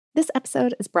This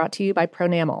episode is brought to you by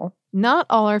Pronamel. Not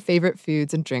all our favorite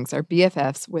foods and drinks are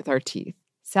BFFs with our teeth.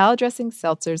 Salad dressings,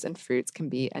 seltzers, and fruits can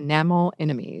be enamel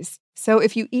enemies. So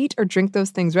if you eat or drink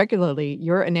those things regularly,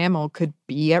 your enamel could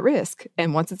be at risk.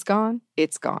 And once it's gone,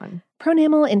 it's gone.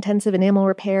 Pronamel Intensive Enamel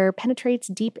Repair penetrates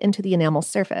deep into the enamel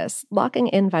surface, locking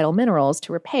in vital minerals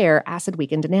to repair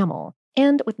acid-weakened enamel.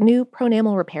 And with new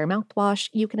Pronamel Repair mouthwash,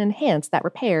 you can enhance that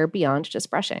repair beyond just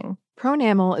brushing.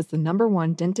 Pronamel is the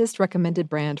 #1 dentist-recommended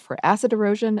brand for acid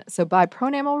erosion, so buy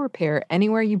Pronamel Repair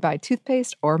anywhere you buy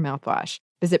toothpaste or mouthwash.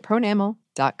 Visit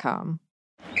pronamel.com.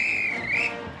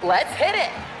 Let's hit it.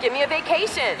 Give me a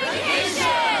vacation.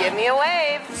 Give me a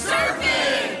wave.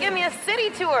 Surfing. Give me a city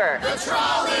tour. The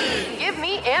trolley. Give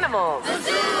me animals. The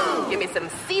zoo. Give me some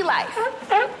sea life.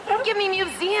 Give me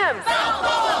museums.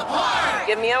 Balboa Park.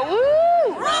 Give me a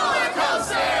woo. Roller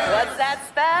coaster. What's that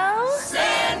spell?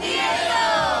 San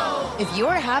Diego. If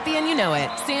you're happy and you know it,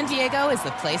 San Diego is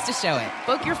the place to show it.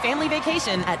 Book your family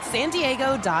vacation at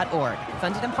sandiego.org.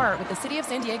 Funded in part with the City of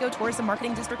San Diego Tourism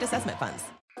Marketing District Assessment Funds.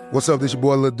 What's up, this your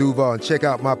boy Lil Duval, and check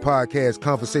out my podcast,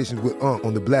 Conversations with Unc,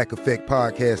 on the Black Effect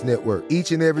Podcast Network.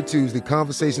 Each and every Tuesday,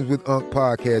 Conversations with Unc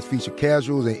podcast feature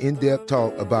casuals and in-depth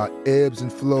talk about ebbs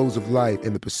and flows of life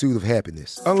and the pursuit of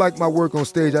happiness. Unlike my work on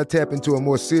stage, I tap into a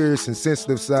more serious and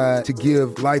sensitive side to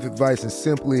give life advice and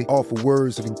simply offer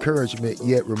words of encouragement,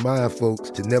 yet remind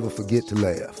folks to never forget to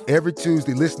laugh. Every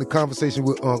Tuesday, listen to Conversation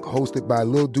with Unc, hosted by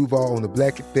Lil Duval on the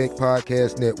Black Effect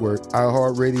Podcast Network,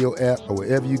 iHeartRadio app, or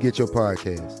wherever you get your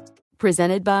podcasts.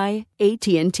 Presented by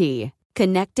AT&T.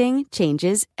 Connecting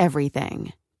changes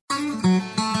everything.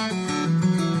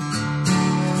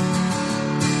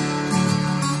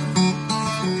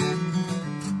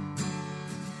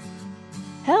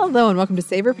 Hello and welcome to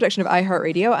Savor, production of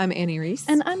iHeartRadio. I'm Annie Reese.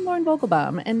 And I'm Lauren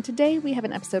Vogelbaum, and today we have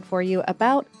an episode for you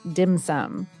about dim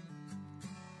sum.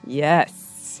 Yes.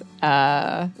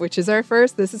 Which is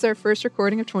this is our first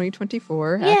recording of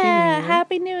 2024.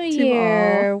 Happy New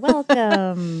Year.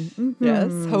 Welcome. Mm-hmm.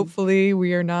 Yes, hopefully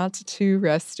we are not too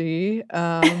rusty.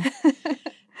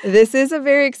 This is a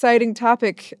very exciting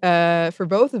topic for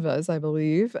both of us, I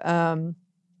believe, to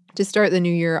start the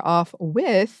new year off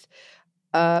with.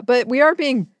 But we are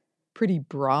being pretty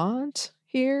broad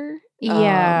here.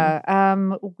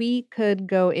 We could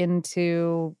go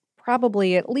into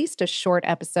probably at least a short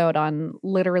episode on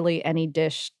literally any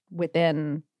dish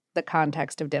within the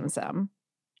context of dim sum.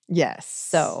 Yes.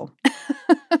 So,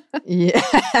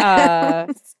 yeah.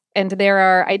 And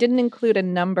I didn't include a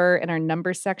number in our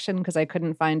number section because I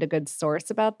couldn't find a good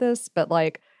source about this, but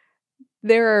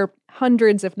there are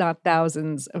hundreds, if not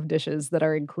thousands, of dishes that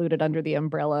are included under the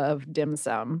umbrella of dim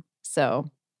sum.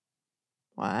 So,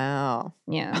 wow.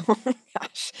 Yeah. Oh my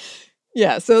gosh.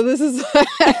 Yeah, so this is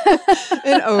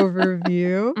an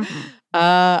overview. Mm-hmm.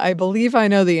 I believe I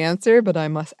know the answer, but I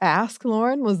must ask,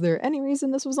 Lauren, was there any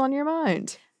reason this was on your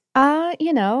mind?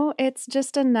 It's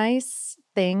just a nice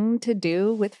thing to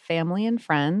do with family and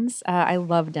friends. I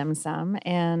love dim sum,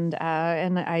 and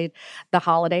the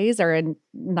holidays are a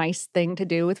nice thing to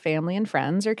do with family and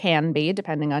friends, or can be,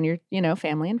 depending on your,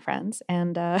 family and friends.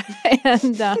 And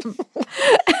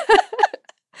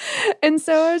and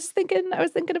so I was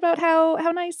thinking about how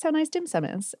nice dim sum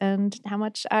is, and how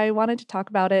much I wanted to talk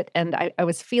about it. And I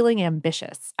was feeling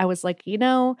ambitious. I was like,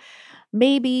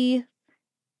 maybe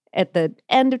at the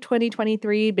end of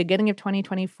 2023, beginning of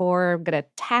 2024, I'm going to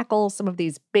tackle some of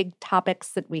these big topics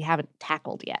that we haven't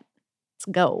tackled yet. Let's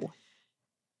go.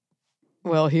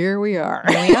 Well, here we are.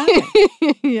 Yes.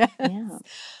 Yeah.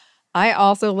 I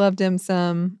also love dim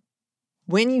sum.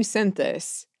 When you sent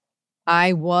this,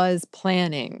 I was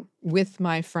planning with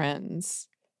my friends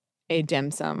a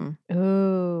dim sum.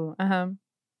 Ooh,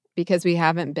 because we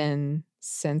haven't been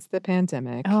since the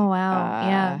pandemic. Oh,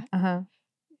 wow. Yeah.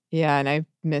 Yeah, and I've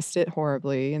missed it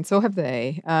horribly, and so have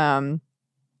they. And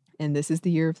this is the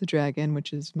year of the dragon,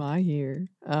 which is my year.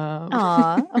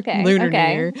 Okay. Lunar New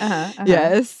Year.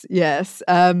 Yes.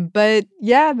 But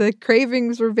yeah, the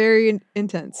cravings were very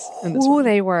intense in this one.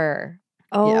 They were.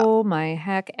 Oh, my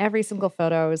heck. Every single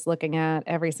photo I was looking at,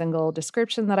 every single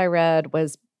description that I read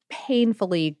was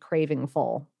painfully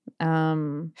cravingful.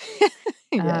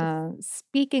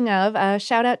 Speaking of,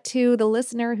 shout out to the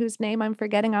listener whose name I'm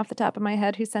forgetting off the top of my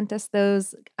head, who sent us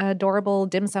those adorable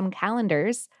dim sum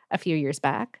calendars a few years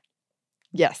back.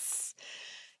 Yes.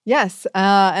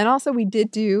 And also we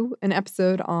did do an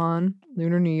episode on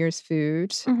Lunar New Year's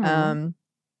food. Mm-hmm.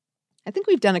 I think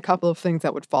we've done a couple of things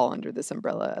that would fall under this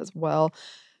umbrella as well.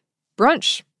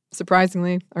 Brunch,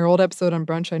 surprisingly. Our old episode on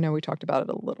brunch, I know we talked about it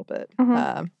a little bit.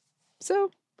 Mm-hmm. So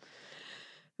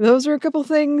Those are a couple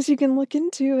things you can look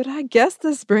into, and I guess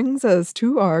this brings us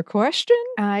to our question.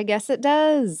 I guess it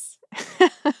does.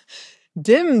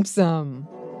 Dim sum.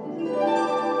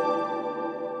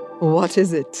 What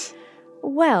is it?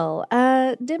 Well,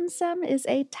 dim sum is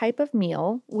a type of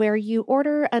meal where you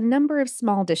order a number of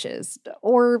small dishes,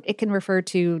 or it can refer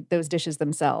to those dishes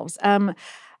themselves,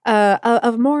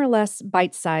 of more or less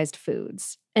bite-sized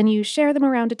foods, and you share them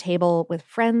around a table with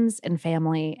friends and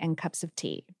family and cups of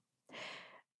tea.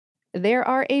 There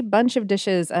are a bunch of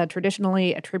dishes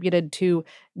traditionally attributed to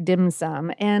dim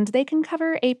sum, and they can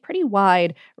cover a pretty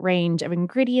wide range of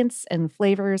ingredients and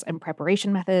flavors and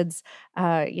preparation methods.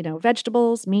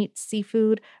 Vegetables, meat,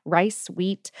 seafood, rice,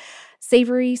 wheat,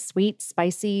 savory, sweet,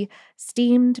 spicy,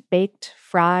 steamed, baked,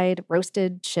 fried,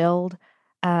 roasted, chilled.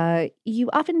 You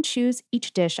often choose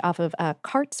each dish off of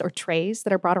carts or trays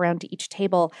that are brought around to each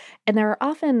table, and there are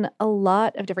often a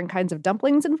lot of different kinds of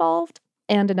dumplings involved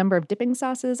and a number of dipping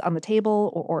sauces on the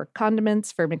table or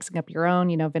condiments for mixing up your own,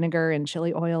 vinegar and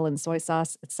chili oil and soy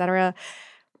sauce, etc.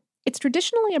 It's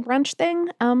traditionally a brunch thing,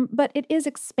 but it is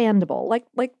expandable.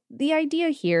 Like the idea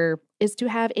here is to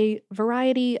have a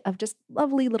variety of just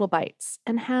lovely little bites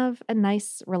and have a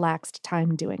nice, relaxed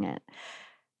time doing it.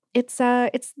 It's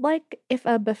like if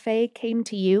a buffet came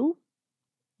to you.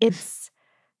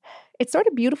 It's sort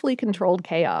of beautifully controlled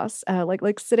chaos,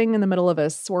 like sitting in the middle of a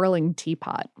swirling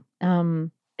teapot.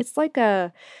 It's like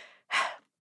when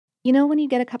you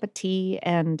get a cup of tea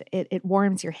and it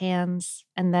warms your hands,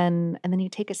 and then you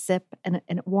take a sip and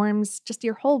it warms just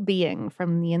your whole being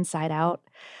from the inside out.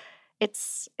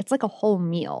 It's like a whole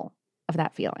meal of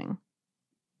that feeling.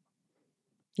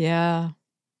 Yeah.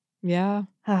 Yeah.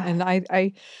 And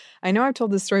I know I've told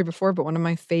this story before, but one of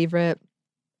my favorite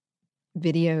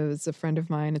videos a friend of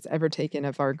mine has ever taken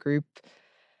of our group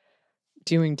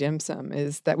doing dim sum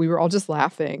is that we were all just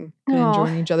laughing and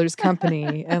enjoying each other's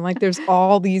company. And like there's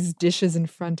all these dishes in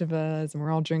front of us and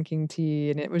we're all drinking tea.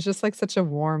 And it was just like such a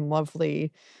warm,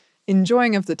 lovely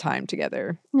enjoying of the time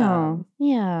together. Yeah.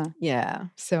 Yeah.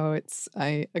 So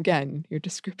again, your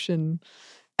description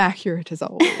accurate as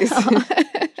always.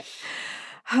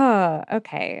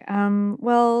 Okay.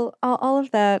 Well, all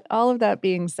of that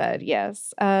being said,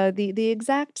 yes, the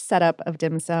exact setup of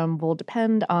dim sum will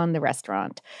depend on the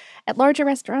restaurant. At larger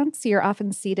restaurants, you're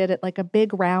often seated at like a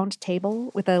big round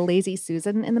table with a lazy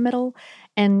Susan in the middle,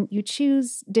 and you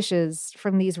choose dishes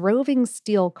from these roving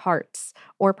steel carts,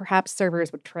 or perhaps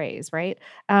servers with trays, right?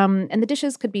 And the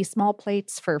dishes could be small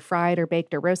plates for fried or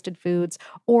baked or roasted foods,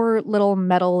 or little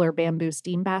metal or bamboo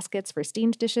steam baskets for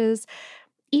steamed dishes.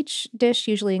 Each dish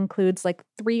usually includes like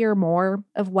 3 or more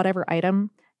of whatever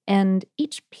item, and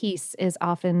each piece is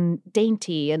often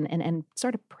dainty and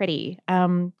sort of pretty,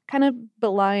 kind of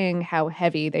belying how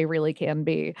heavy they really can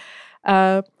be.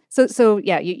 So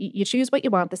yeah, you choose what you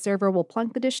want. The server will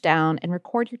plunk the dish down and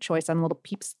record your choice on a little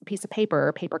piece of paper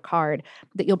or paper card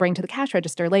that you'll bring to the cash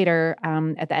register later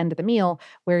at the end of the meal,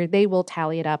 where they will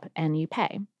tally it up and you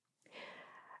pay.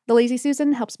 The Lazy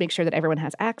Susan helps make sure that everyone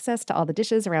has access to all the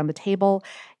dishes around the table.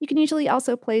 You can usually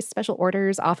also place special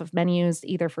orders off of menus,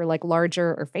 either for like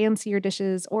larger or fancier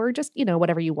dishes, or just,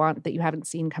 whatever you want that you haven't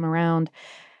seen come around.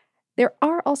 There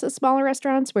are also smaller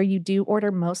restaurants where you do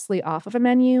order mostly off of a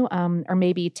menu, or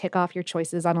maybe tick off your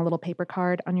choices on a little paper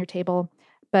card on your table.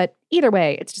 But either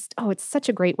way, it's such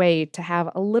a great way to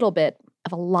have a little bit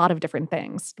of a lot of different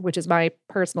things, which is my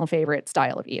personal favorite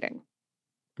style of eating.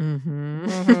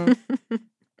 Mm-hmm.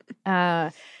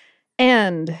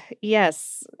 And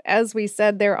yes, as we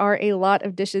said, there are a lot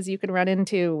of dishes you can run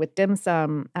into with dim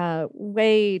sum,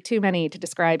 way too many to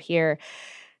describe here.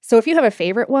 So if you have a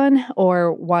favorite one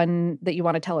or one that you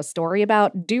want to tell a story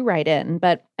about, do write in.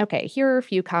 But okay, here are a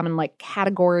few common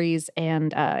categories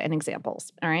and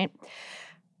examples. All right.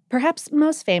 Perhaps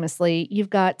most famously,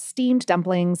 you've got steamed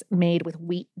dumplings made with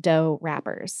wheat dough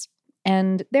wrappers.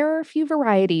 And there are a few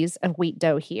varieties of wheat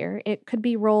dough here. It could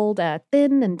be rolled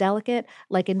thin and delicate,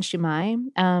 like in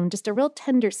shumai, just a real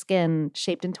tender skin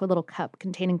shaped into a little cup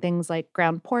containing things like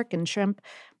ground pork and shrimp,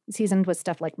 seasoned with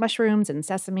stuff like mushrooms and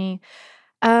sesame.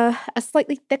 A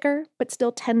slightly thicker but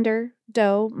still tender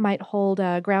dough might hold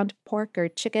ground pork or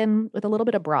chicken with a little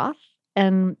bit of broth,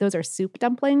 and those are soup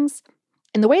dumplings.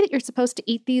 And the way that you're supposed to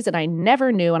eat these, and I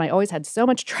never knew, and I always had so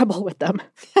much trouble with them,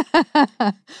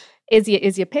 is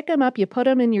you pick them up, you put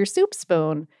them in your soup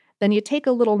spoon, then you take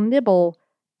a little nibble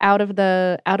out of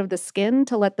the skin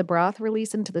to let the broth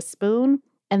release into the spoon,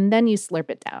 and then you slurp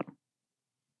it down.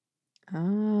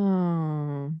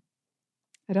 Oh.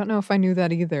 I don't know if I knew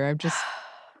that either. I've just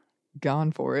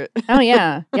gone for it. Oh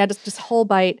yeah. Yeah, just whole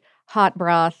bite, hot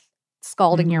broth,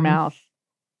 scalding your mouth.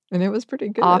 And it was pretty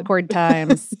good. Awkward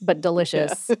times, but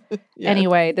delicious. Yes.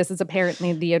 Anyway, this is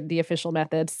apparently the official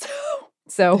method.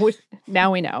 So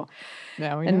now we know.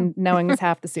 Now we know. And knowing is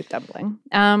half the soup dumpling.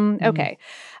 Okay.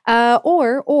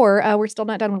 Or we're still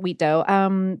not done with wheat dough.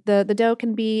 The dough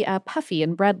can be puffy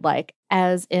and bread-like,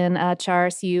 as in char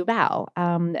siu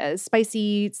bao,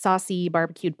 spicy, saucy,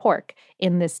 barbecued pork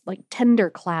in this like tender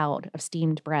cloud of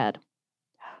steamed bread.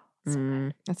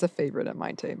 That's a favorite at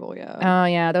my table, yeah. Oh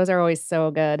yeah, those are always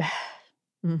so good.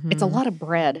 It's a lot of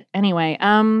bread. Anyway,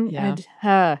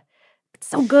 it's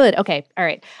so good. Okay, all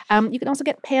right. You can also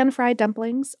get pan-fried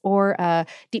dumplings or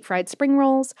deep-fried spring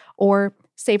rolls or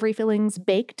savory fillings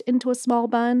baked into a small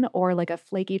bun or like a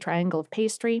flaky triangle of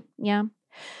pastry. Yeah.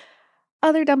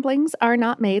 Other dumplings are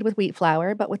not made with wheat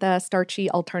flour, but with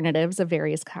starchy alternatives of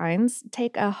various kinds.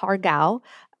 Take a har gao,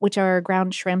 which are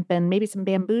ground shrimp and maybe some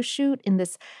bamboo shoot in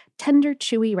this tender,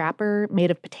 chewy wrapper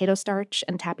made of potato starch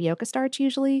and tapioca starch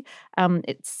usually.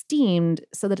 It's steamed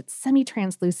so that it's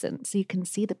semi-translucent, so you can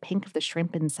see the pink of the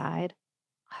shrimp inside.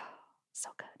 So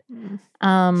good.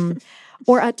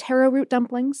 Or taro root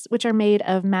dumplings, which are made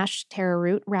of mashed taro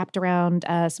root wrapped around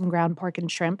some ground pork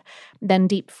and shrimp, then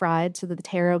deep fried so that the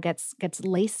taro gets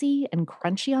lacy and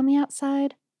crunchy on the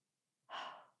outside.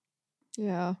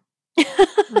 Yeah.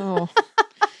 Oh.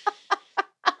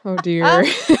 Oh dear.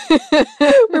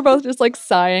 We're both just like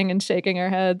sighing and shaking our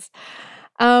heads.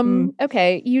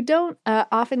 Okay, you don't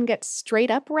often get straight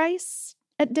up rice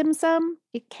at dim sum.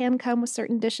 It can come with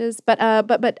certain dishes, but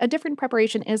a different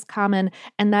preparation is common,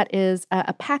 and that is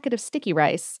a packet of sticky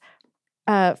rice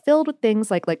filled with things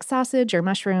like sausage or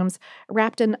mushrooms,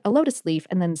 wrapped in a lotus leaf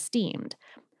and then steamed.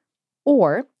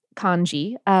 Or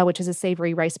congee, which is a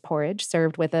savory rice porridge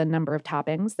served with a number of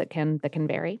toppings that can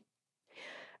vary.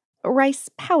 Rice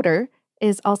powder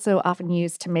is also often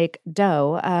used to make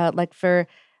dough, like for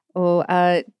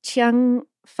chiang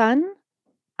fan.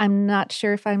 I'm not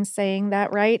sure if I'm saying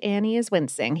that right. Annie is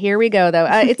wincing. Here we go, though.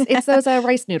 It's those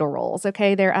rice noodle rolls.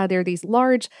 Okay, they're these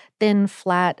large, thin,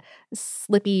 flat,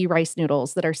 slippy rice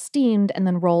noodles that are steamed and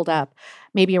then rolled up,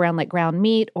 maybe around like ground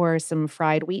meat or some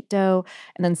fried wheat dough,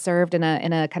 and then served in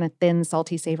a kind of thin,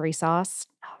 salty, savory sauce.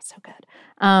 Oh, so good.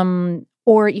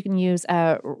 Or you can use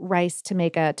rice to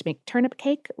make turnip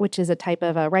cake, which is a type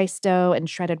of rice dough and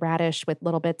shredded radish with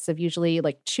little bits of usually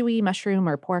like chewy mushroom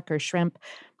or pork or shrimp.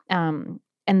 And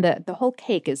the whole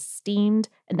cake is steamed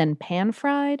and then pan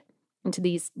fried into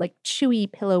these like chewy,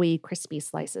 pillowy, crispy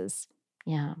slices.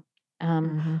 Yeah.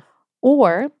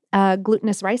 Or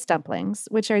glutinous rice dumplings,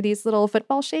 which are these little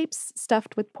football shapes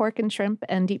stuffed with pork and shrimp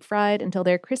and deep fried until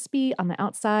they're crispy on the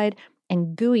outside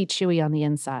and gooey chewy on the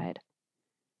inside.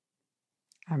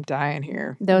 I'm dying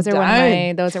here. Those are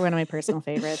one of my personal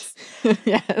favorites.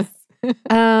 Yes.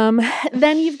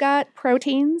 Then you've got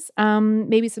proteins,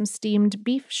 maybe some steamed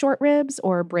beef short ribs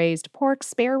or braised pork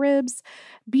spare ribs,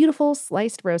 beautiful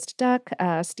sliced roast duck,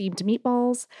 steamed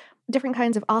meatballs. Different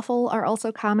kinds of offal are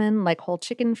also common, like whole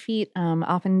chicken feet,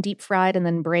 often deep fried and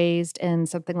then braised in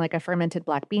something like a fermented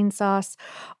black bean sauce,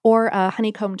 or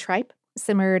honeycomb tripe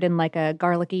simmered in like a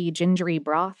garlicky, gingery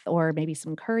broth or maybe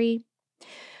some curry.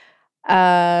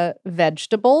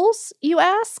 Vegetables, you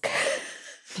ask?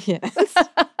 Yes.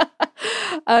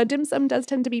 Dim sum does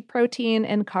tend to be protein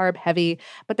and carb heavy,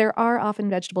 but there are often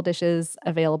vegetable dishes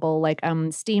available like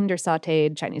steamed or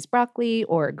sauteed Chinese broccoli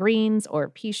or greens or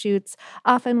pea shoots,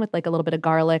 often with like a little bit of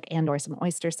garlic and or some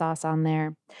oyster sauce on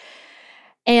there.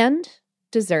 And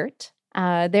dessert.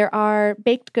 There are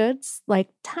baked goods like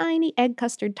tiny egg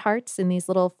custard tarts in these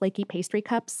little flaky pastry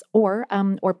cups or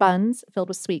buns filled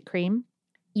with sweet cream.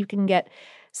 You can get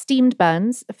steamed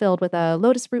buns filled with a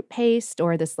lotus root paste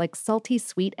or this like salty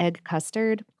sweet egg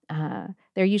custard.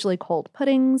 They're usually cold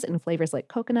puddings in flavors like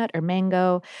coconut or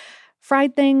mango.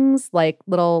 Fried things like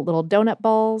little donut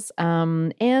balls.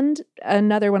 And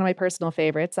another one of my personal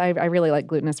favorites, I really like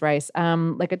glutinous rice,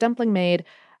 like a dumpling made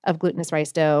of glutinous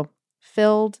rice dough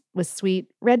filled with sweet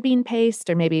red bean paste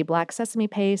or maybe black sesame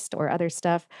paste or other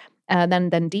stuff,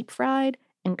 then deep fried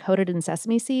and coated in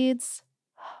sesame seeds.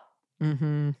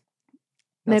 Mm-hmm.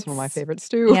 That's one of my favorites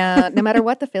too. Yeah, no matter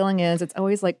what the filling is, it's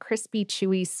always like crispy,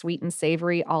 chewy, sweet, and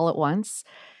savory all at once.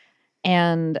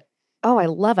 And I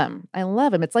love them. I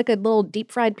love them. It's like a little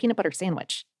deep fried peanut butter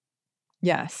sandwich.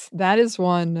 Yes, that is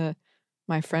one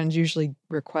my friends usually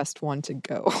request one to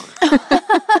go.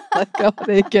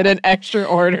 They get an extra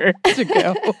order to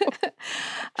go.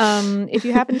 If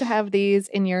you happen to have these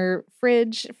in your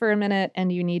fridge for a minute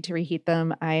and you need to reheat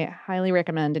them, I highly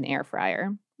recommend an air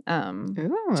fryer. By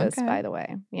the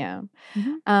way. Yeah.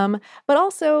 Mm-hmm. But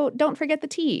also don't forget the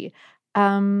tea.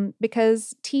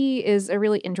 Because tea is a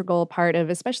really integral part of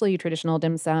especially traditional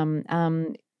dim sum.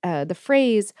 the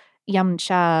phrase yum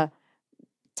cha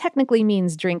technically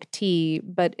means drink tea,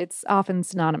 but it's often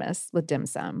synonymous with dim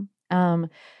sum.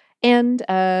 And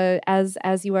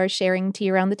as you are sharing tea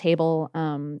around the table,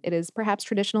 it is perhaps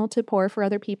traditional to pour for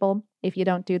other people. If you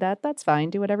don't do that, that's fine.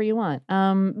 Do whatever you want.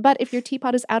 But if your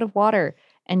teapot is out of water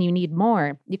and you need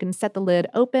more, you can set the lid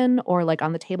open or like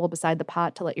on the table beside the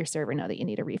pot to let your server know that you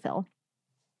need a refill.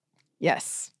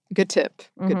 Yes. Good tip.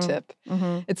 Good tip.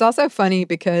 Mm-hmm. It's also funny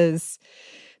because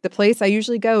the place I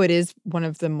usually go, it is one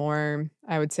of the more,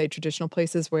 I would say, traditional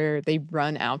places where they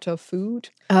run out of food.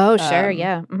 Oh, sure.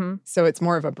 Yeah. Mm-hmm. So it's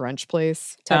more of a brunch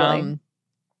place. Totally.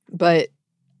 But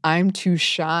I'm too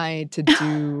shy to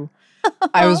do.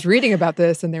 I was reading about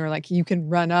this and they were like, you can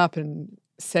run up and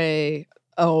say,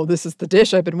 oh, this is the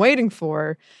dish I've been waiting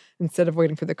for, instead of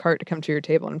waiting for the cart to come to your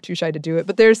table. And I'm too shy to do it.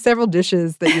 But there's several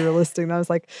dishes that you were listing. And I was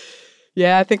like,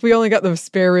 yeah, I think we only got those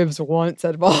spare ribs once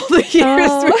out of all the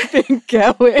years we've been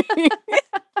going.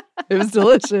 It was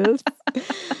delicious.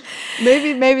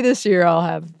 Maybe this year I'll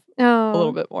have a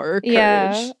little bit more courage.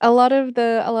 Yeah, a lot of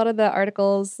the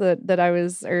articles that I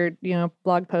was, or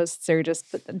blog posts or just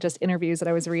interviews that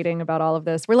I was reading about all of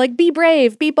this were like, be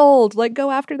brave, be bold, like go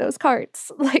after those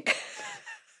carts. Like,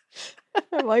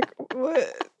 I'm like, what?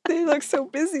 They look so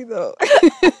busy though.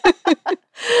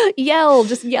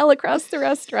 Just yell across the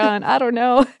restaurant. I don't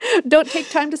know. Don't take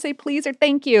time to say please or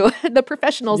thank you. The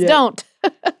professionals don't.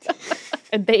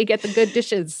 And they get the good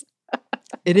dishes.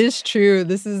 It is true.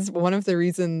 This is one of the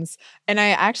reasons, and I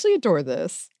actually adore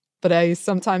this, but I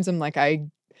sometimes am like, I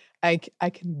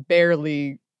can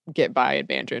barely get by in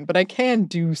Mandarin, but I can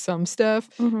do some stuff.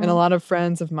 Mm-hmm. And a lot of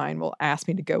friends of mine will ask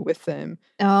me to go with them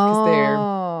because they're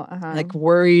like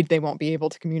worried they won't be able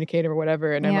to communicate or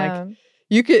whatever. And I'm like,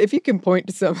 if you can point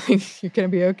to something, you're gonna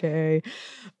be okay.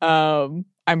 I'm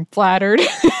flattered,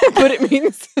 but it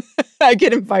means I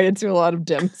get invited to a lot of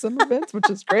dim sum events, which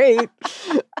is great.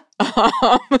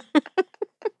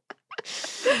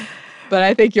 But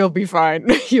I think you'll be fine.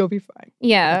 You'll be fine.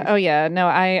 Yeah. Oh, yeah. No,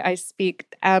 I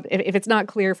speak, if it's not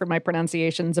clear from my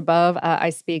pronunciations above, I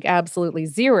speak absolutely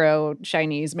zero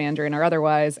Chinese, Mandarin, or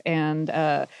otherwise. And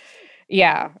I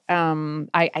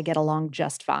get along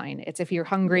just fine. It's if you're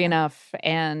hungry enough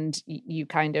and you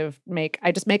kind of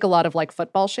I just make a lot of like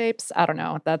football shapes. I don't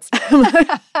know. That's, I'm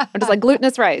just like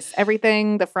glutinous rice.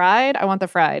 Everything, the fried, I want the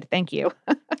fried. Thank you.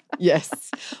 Yes.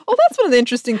 Well, that's one of the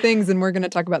interesting things, and we're going to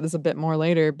talk about this a bit more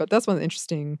later, but that's one of the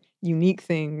interesting, unique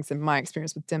things in my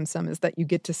experience with dim sum is that you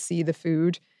get to see the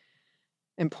food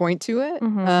and point to it.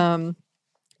 Mm-hmm.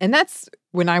 And that's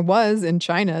when I was in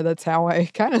China, that's how I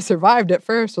kind of survived at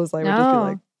first, was like, would just be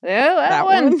like, yeah, that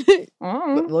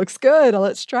one. Looks good.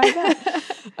 Let's try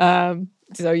that.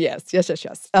 So yes.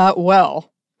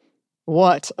 Well,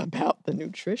 what about the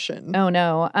nutrition? Oh,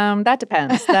 no. That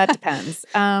depends.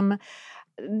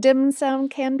 Dim sum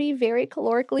can be very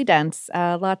calorically dense.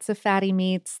 Lots of fatty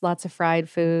meats, lots of fried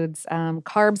foods,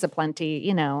 carbs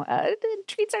aplenty.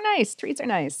 Treats are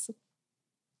nice.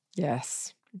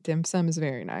 Yes. Dim sum is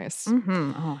very nice.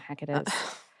 Mm-hmm. Oh, heck it is.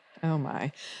 Oh,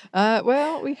 my.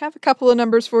 Well, we have a couple of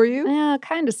numbers for you. Yeah,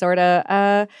 kind of, sort of.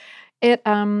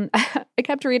 I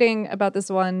kept reading about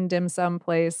this one dim sum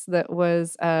place that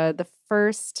was the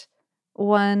first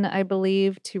one, I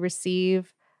believe, to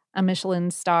receive a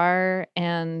Michelin star,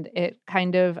 and it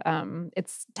kind of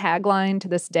its tagline to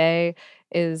this day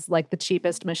is like the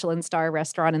cheapest Michelin star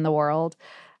restaurant in the world.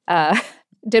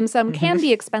 Dim sum can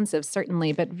be expensive,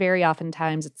 certainly, but very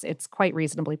oftentimes it's quite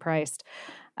reasonably priced.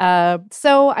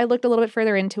 So I looked a little bit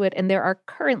further into it, and there are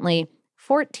currently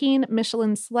 14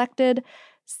 Michelin selected,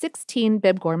 16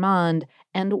 Bib Gourmand,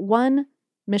 and 1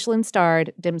 Michelin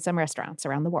starred dim sum restaurants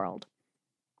around the world.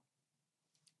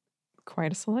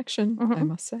 Quite a selection, I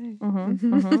must say.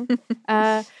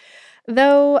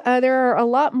 Though there are a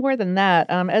lot more than that.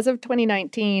 As of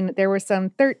 2019, there were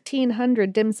some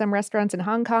 1,300 dim sum restaurants in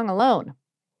Hong Kong alone.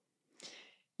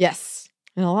 Yes.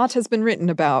 And a lot has been written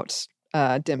about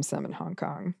dim sum in Hong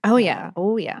Kong. Oh, yeah.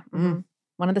 Mm-hmm.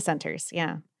 One of the centers,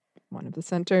 yeah. One of the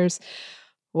centers.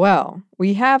 Well,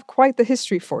 we have quite the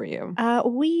history for you.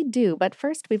 We do, but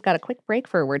first we've got a quick break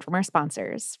for a word from our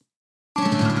sponsors.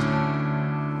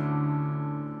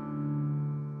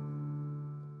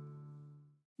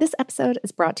 This episode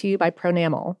is brought to you by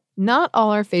Pronamel. Not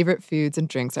all our favorite foods and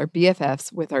drinks are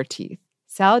BFFs with our teeth.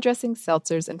 Salad dressings,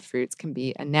 seltzers, and fruits can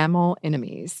be enamel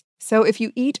enemies. So if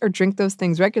you eat or drink those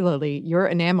things regularly, your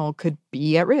enamel could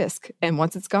be at risk. And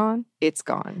once it's gone, it's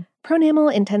gone.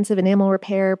 Pronamel Intensive Enamel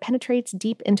Repair penetrates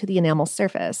deep into the enamel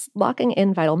surface, locking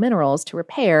in vital minerals to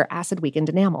repair acid-weakened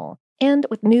enamel. And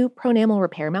with new Pronamel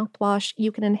Repair mouthwash,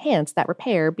 you can enhance that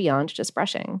repair beyond just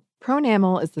brushing.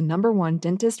 Pronamel is the #1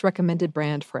 dentist-recommended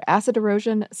brand for acid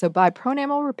erosion, so buy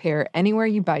Pronamel Repair anywhere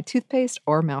you buy toothpaste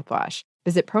or mouthwash.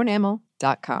 Visit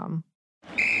pronamel.com.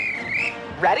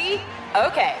 Ready?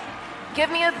 Okay. Give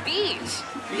me a beach.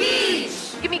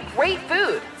 Beach. Give me great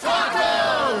food.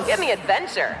 Tacos. Give me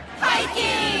adventure.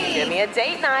 Hiking. Give me a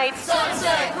date night.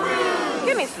 Sunset cruise.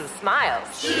 Give me some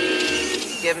smiles.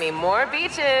 Cheese. Give me more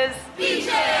beaches. Beaches.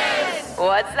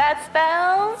 What's that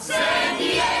spell? San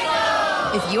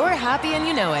Diego. If you're happy and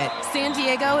you know it, San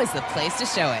Diego is the place to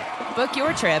show it. Book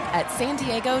your trip at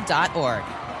sandiego.org.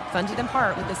 Funded in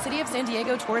part with the City of San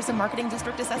Diego Tourism Marketing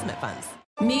District Assessment Funds.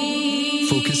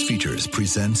 Focus Features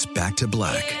presents Back to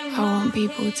Black. I want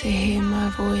people to hear my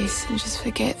voice and just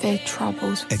forget their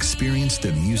troubles. Experience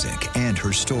the music and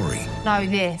her story Know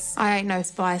this. I ain't no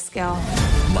Spice Girl.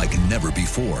 like never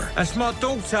before. That's my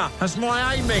daughter. That's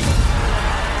my Amy.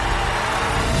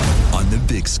 On the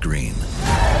big screen.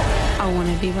 I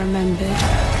want to be remembered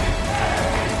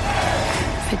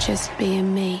for just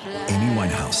being me. Amy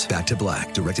Winehouse, Back to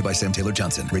Black, directed by Sam Taylor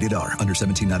Johnson. Rated R, under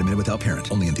 17, not a minute without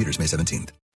parent. Only in theaters May 17th.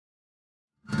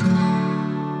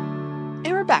 And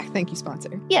we're back. Thank you,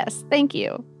 sponsor. Yes, thank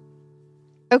you.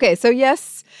 Okay, so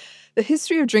yes, the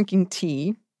history of drinking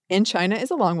tea in China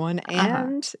is a long one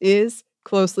and is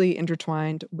closely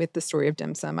intertwined with the story of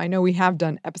dim sum. I know we have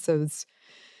done episodes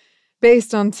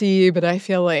based on tea, but I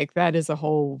feel like that's a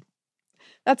whole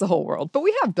world. But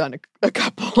we have done a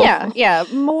couple. Yeah.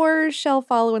 More shall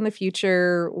follow in the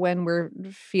future when we're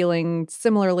feeling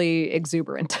similarly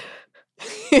exuberant.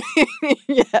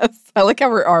 Yes. I like how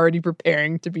we're already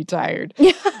preparing to be tired.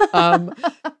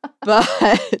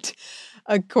 But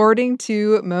according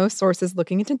to most sources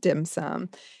looking into dim sum,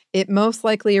 it most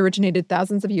likely originated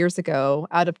thousands of years ago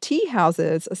out of tea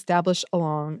houses established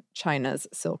along China's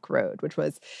Silk Road, which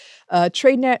was a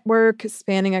trade network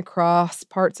spanning across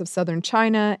parts of southern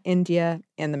China, India,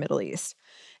 and the Middle East.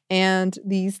 And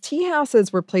these tea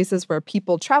houses were places where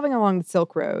people traveling along the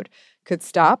Silk Road could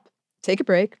stop, take a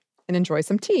break, and enjoy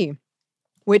some tea,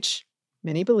 which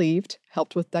many believed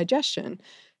helped with digestion.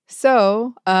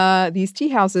 So these tea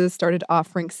houses started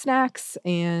offering snacks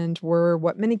and were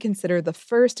what many consider the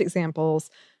first examples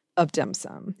of dim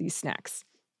sum, these snacks.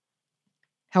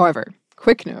 However,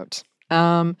 quick note,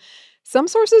 some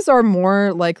sources are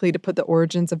more likely to put the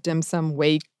origins of dim sum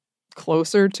way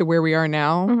closer to where we are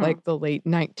now, like the late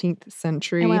 19th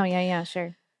century. Oh, wow, yeah,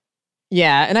 sure.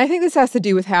 Yeah, and I think this has to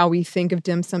do with how we think of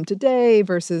dim sum today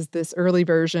versus this early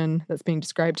version that's being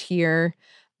described here.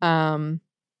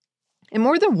 And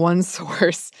more than one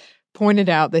source pointed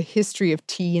out the history of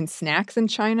tea and snacks in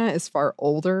China is far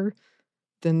older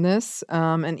than this.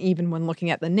 And even when looking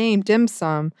at the name dim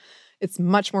sum, it's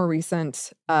much more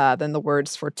recent than the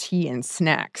words for tea and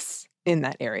snacks in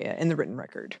that area in the written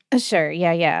record. Sure,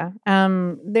 yeah.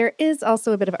 There is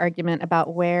also a bit of argument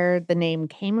about where the name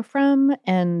came from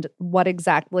and what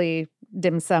exactly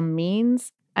dim sum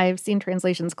means. I've seen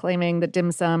translations claiming that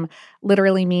dim sum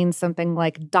literally means something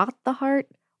like dot the heart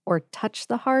or touch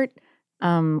the heart,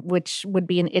 which would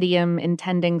be an idiom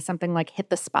intending something like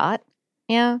hit the spot.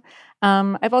 Yeah.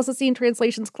 I've also seen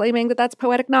translations claiming that that's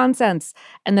poetic nonsense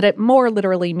and that it more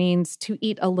literally means to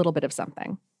eat a little bit of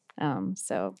something.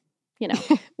 So, you know.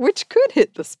 Which could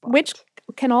hit the spot. Which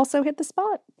can also hit the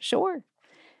spot. Sure.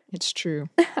 It's true.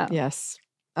 Yes.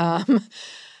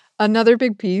 Another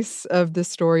big piece of the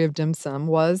story of dim sum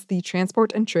was the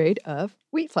transport and trade of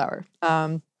wheat flour,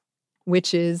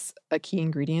 which is a key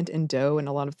ingredient in dough and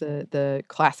a lot of the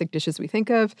classic dishes we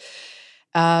think of,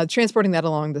 transporting that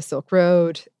along the Silk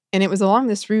Road. And it was along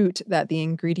this route that the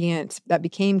ingredient that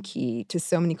became key to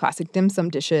so many classic dim sum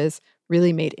dishes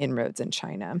really made inroads in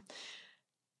China.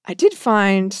 I did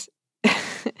find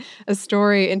a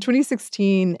story in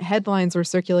 2016, headlines were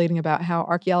circulating about how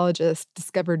archaeologists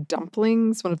discovered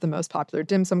dumplings, one of the most popular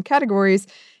dim sum categories,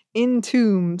 in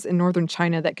tombs in northern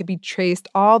China that could be traced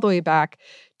all the way back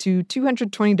to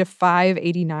 220 to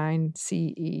 589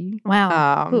 CE.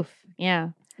 Wow. Oof. Yeah.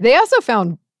 They also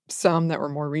found some that were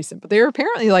more recent, but they were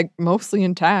apparently like mostly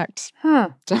intact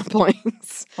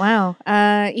dumplings. Wow.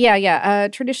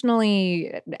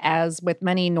 Traditionally, as with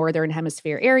many northern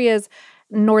hemisphere areas,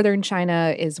 northern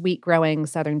China is wheat growing,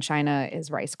 southern China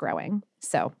is rice growing.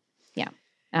 So, yeah.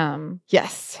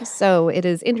 Yes. So it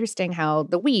is interesting how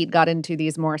the wheat got into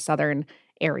these more southern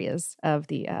areas of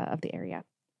the area.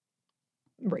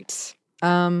 Right.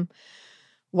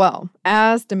 Well,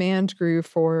 as demand grew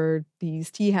for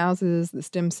these tea houses, this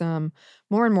dim sum,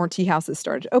 more and more tea houses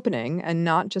started opening, and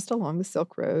not just along the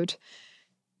Silk Road.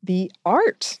 The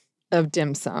art of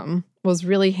dim sum was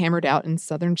really hammered out in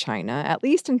southern China, at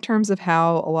least in terms of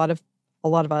how a lot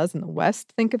of us in the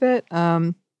West think of it.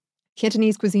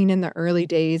 Cantonese cuisine in the early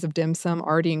days of dim sum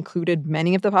already included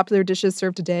many of the popular dishes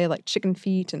served today, like chicken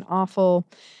feet and offal.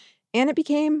 And it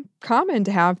became common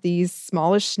to have these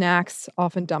smallish snacks,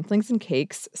 often dumplings and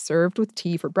cakes, served with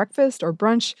tea for breakfast or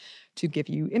brunch to give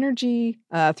you energy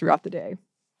throughout the day.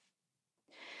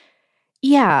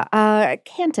 Yeah,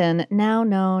 Canton, now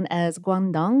known as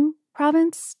Guangdong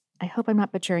Province. I hope I'm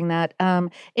not butchering that.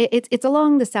 It's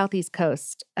along the southeast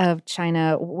coast of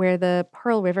China where the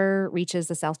Pearl River reaches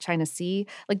the South China Sea,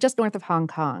 like just north of Hong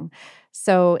Kong.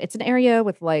 So it's an area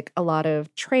with like a lot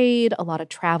of trade, a lot of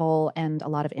travel, and a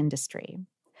lot of industry.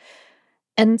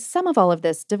 And some of all of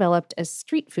this developed as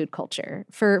street food culture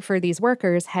for these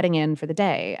workers heading in for the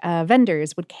day.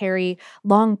 Vendors would carry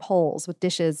long poles with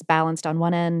dishes balanced on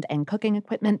one end and cooking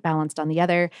equipment balanced on the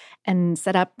other and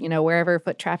set up, wherever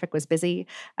foot traffic was busy.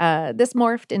 This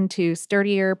morphed into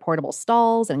sturdier portable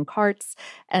stalls and carts.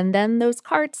 And then those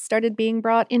carts started being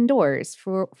brought indoors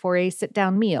for a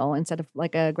sit-down meal instead of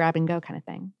like a grab-and-go kind of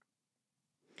thing.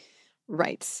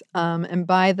 Right. And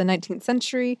by the 19th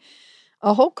century,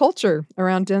 a whole culture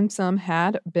around dim sum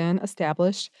had been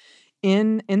established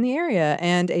in the area,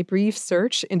 and a brief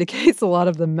search indicates a lot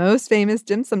of the most famous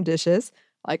dim sum dishes,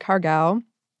 like hargao,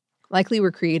 likely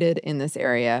were created in this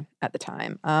area at the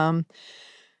time.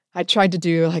 I tried to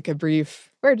do like a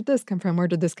brief, where did this come from? Where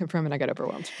did this come from? And I got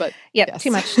overwhelmed. But yeah, yes.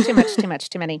 too much,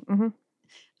 too many.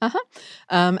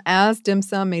 Mm-hmm. As dim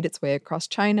sum made its way across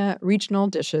China, regional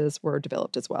dishes were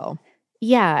developed as well.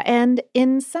 Yeah, and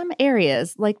in some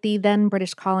areas, like the then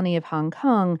British colony of Hong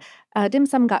Kong, dim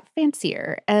sum got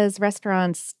fancier as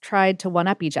restaurants tried to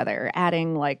one-up each other,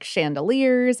 adding like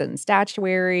chandeliers and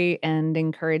statuary and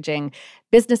encouraging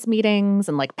business meetings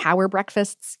and like power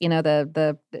breakfasts,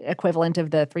 the equivalent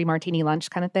of the 3-martini lunch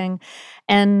kind of thing.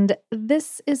 And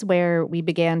this is where we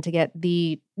began to get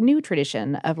the new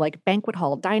tradition of like banquet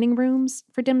hall dining rooms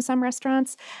for dim sum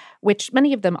restaurants, which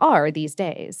many of them are these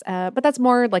days. But that's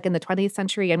more like in the 20th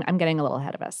century. I'm getting a little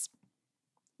ahead of us.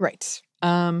 Right.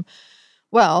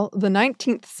 Well, the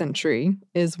 19th century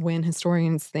is when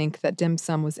historians think that dim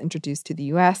sum was introduced to the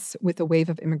U.S. with a wave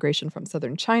of immigration from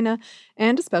southern China,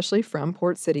 and especially from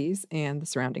port cities and the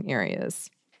surrounding areas.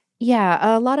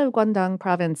 Yeah, a lot of Guangdong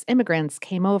province immigrants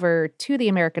came over to the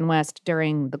American West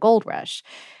during the gold rush.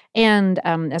 And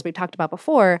as we talked about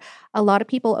before, a lot of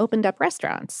people opened up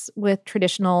restaurants with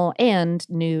traditional and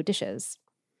new dishes.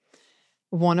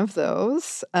 One of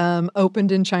those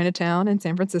opened in Chinatown in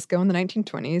San Francisco in the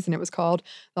 1920s, and it was called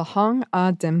the Hong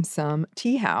Ah Dim Sum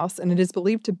Tea House, and it is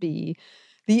believed to be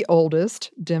the oldest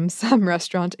dim sum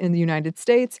restaurant in the United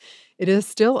States. It is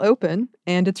still open,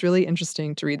 and it's really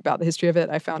interesting to read about the history of it.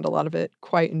 I found a lot of it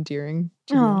quite endearing,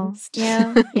 to be honest.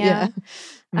 Yeah. Yeah.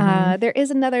 Mm-hmm. There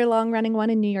is another long-running one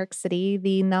in New York City,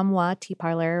 the Nam Hua Tea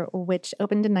Parlor, which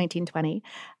opened in 1920.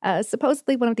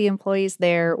 Supposedly one of the employees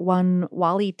there, one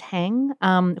Wally Tang,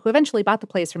 who eventually bought the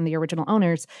place from the original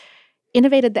owners,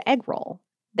 innovated the egg roll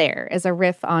there as a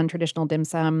riff on traditional dim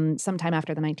sum sometime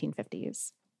after the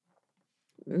 1950s.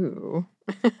 Ooh.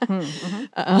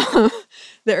 Mm-hmm.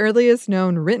 The earliest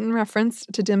known written reference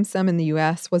to dim sum in the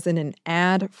U.S. was in an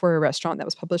ad for a restaurant that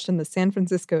was published in the San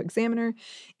Francisco Examiner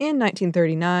in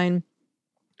 1939.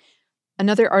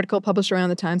 Another article published around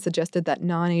the time suggested that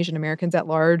non-Asian Americans at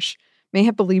large may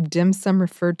have believed dim sum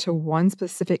referred to one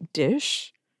specific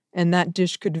dish, and that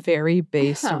dish could vary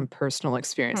based on personal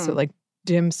experience. So, like,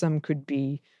 dim sum could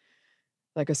be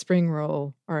like a spring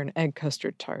roll or an egg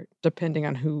custard tart, depending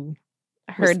on who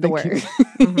heard the word.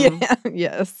 Mm-hmm. Yeah.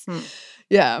 Yes.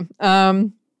 Yeah.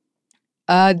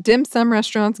 Dim sum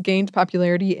restaurants gained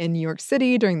popularity in New York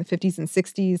City during the 50s and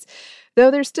 60s,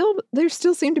 though there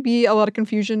still seemed to be a lot of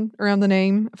confusion around the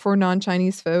name for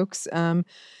non-Chinese folks.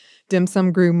 Dim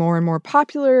sum grew more and more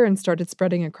popular and started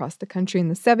spreading across the country in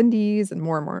the 70s, and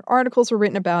more articles were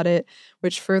written about it,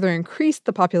 which further increased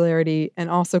the popularity and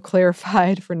also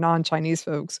clarified for non-Chinese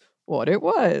folks what it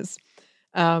was.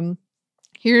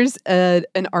 Here's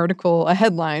an article, a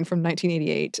headline from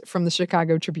 1988 from the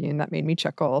Chicago Tribune that made me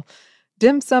chuckle.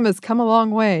 Dim sum has come a long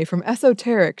way from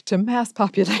esoteric to mass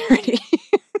popularity.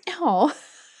 Oh.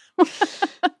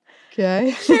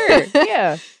 Okay. Sure.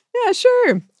 Yeah. Yeah,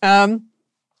 sure.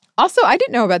 Also, I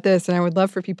didn't know about this, and I would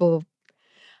love for people.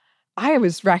 I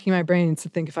was racking my brains to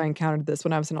think if I encountered this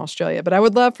when I was in Australia, but I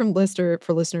would love for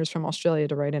listeners from Australia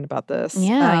to write in about this.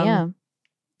 Yeah.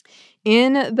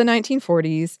 In the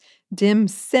 1940s, dim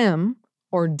sim,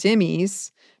 or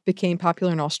dimmies, became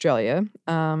popular in Australia.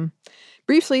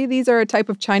 Briefly, these are a type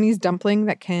of Chinese dumpling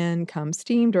that can come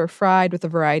steamed or fried with a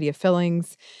variety of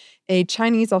fillings. A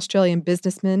Chinese-Australian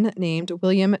businessman named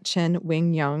William Chen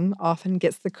Wing-Young often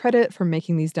gets the credit for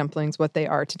making these dumplings what they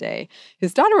are today.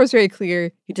 His daughter was very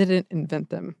clear he didn't invent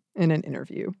them in an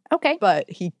interview. Okay. But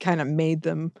he kind of made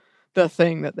them the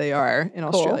thing that they are in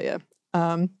Australia.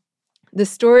 The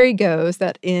story goes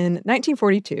that in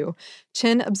 1942,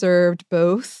 Chen observed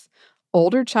both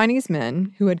older Chinese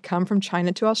men who had come from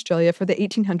China to Australia for the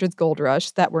 1800s gold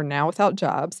rush that were now without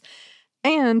jobs,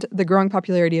 and the growing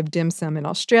popularity of dim sum in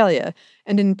Australia,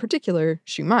 and in particular,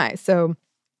 shumai. So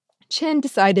Chen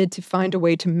decided to find a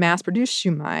way to mass produce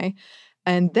shumai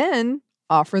and then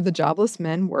offer the jobless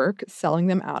men work selling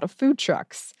them out of food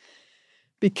trucks.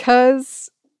 Because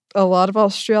a lot of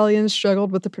Australians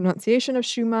struggled with the pronunciation of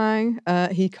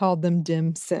shumai, he called them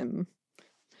dim sim.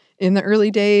 In the early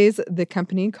days, the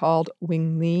company called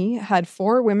Wing Li had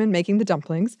 4 women making the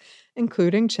dumplings,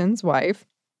 including Chen's wife.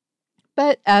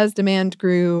 But as demand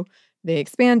grew, they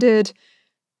expanded.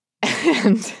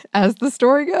 And as the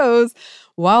story goes,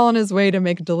 while on his way to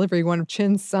make a delivery, one of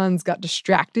Chen's sons got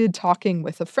distracted talking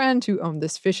with a friend who owned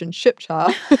this fish and chip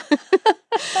shop.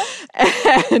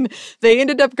 And they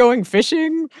ended up going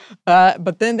fishing.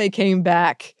 But then they came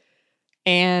back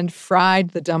and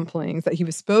fried the dumplings that he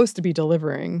was supposed to be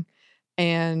delivering.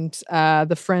 And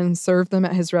the friend served them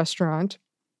at his restaurant.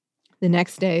 The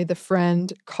next day, the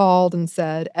friend called and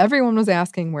said everyone was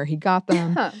asking where he got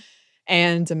them.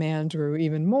 And demand grew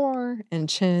even more. And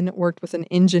Chen worked with an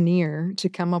engineer to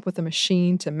come up with a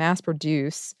machine to mass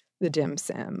produce the dim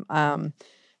sum.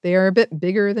 They are a bit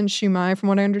bigger than shumai, from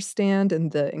what I understand,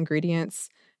 and the ingredients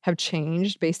have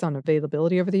changed based on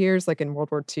availability over the years, like in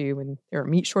World War II when there were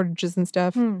meat shortages and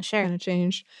stuff. Sure. Kind of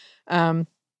changed.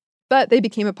 But they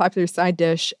became a popular side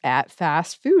dish at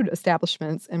fast food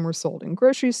establishments and were sold in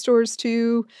grocery stores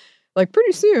too, like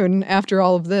pretty soon after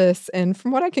all of this. And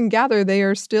from what I can gather, they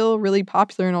are still really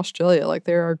popular in Australia. Like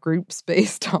there are groups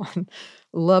based on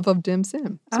love of dim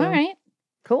sum. So, all right.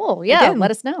 Cool. Yeah. Again,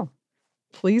 let us know.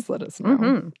 Please let us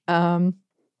know.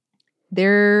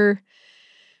 They're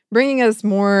bringing us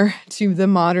more to the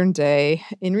modern day.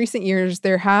 In recent years,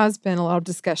 there has been a lot of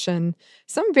discussion,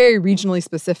 some very regionally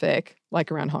specific,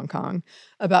 like around Hong Kong,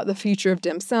 about the future of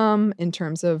dim sum in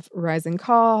terms of rising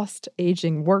cost,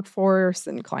 aging workforce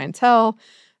and clientele,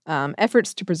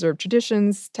 efforts to preserve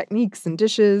traditions, techniques and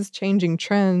dishes, changing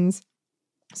trends,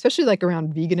 especially like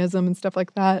around veganism and stuff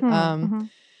like that.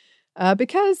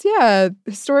 Because,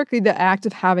 historically, the act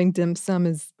of having dim sum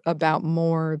is about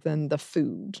more than the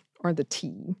food or the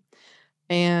tea.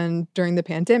 And during the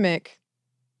pandemic,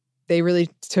 they really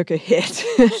took a hit.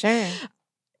 Sure.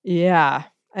 Yeah.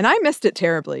 And I missed it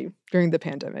terribly during the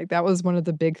pandemic. That was one of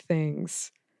the big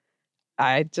things.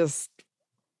 I just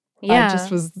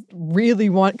was really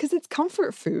because it's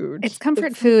comfort food. It's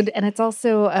comfort food, and it's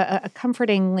also a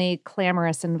comfortingly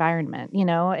clamorous environment, you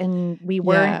know, and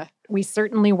we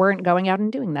certainly weren't going out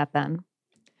and doing that then.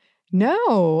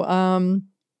 No.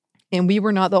 And we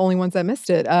were not the only ones that missed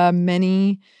it.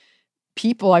 Many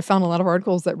people, I found a lot of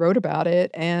articles that wrote about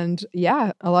it. And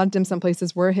a lot of dim sum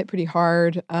places were hit pretty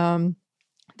hard.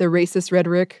 The racist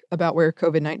rhetoric about where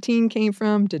COVID-19 came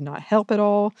from did not help at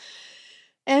all.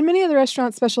 And many of the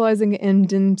restaurants specializing in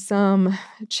dim sum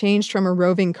changed from a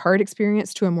roving cart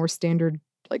experience to a more standard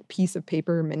like piece of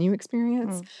paper menu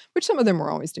experience, which some of them were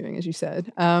always doing, as you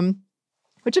said.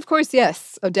 Which, of course,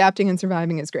 yes, adapting and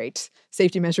surviving is great.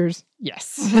 Safety measures,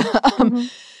 yes.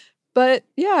 But,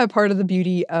 part of the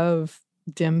beauty of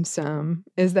dim sum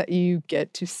is that you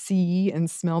get to see and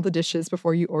smell the dishes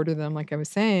before you order them, like I was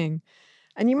saying.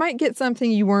 And you might get something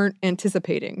you weren't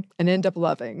anticipating and end up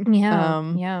loving.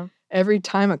 Yeah. Every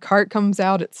time a cart comes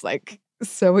out, it's like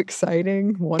so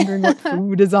exciting, wondering what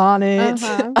food is on it.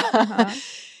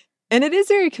 And it is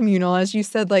very communal, as you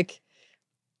said, like,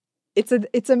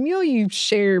 it's a meal you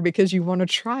share because you want to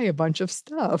try a bunch of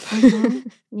stuff.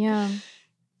 Yeah.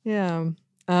 And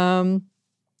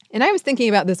I was thinking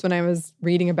about this when I was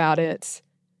reading about it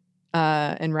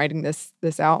and writing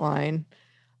this outline.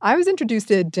 I was introduced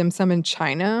to dim sum in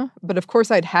China, but of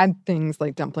course I'd had things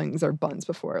like dumplings or buns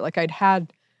before. Like I'd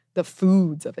had the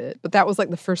foods of it, but that was like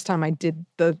the first time I did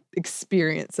the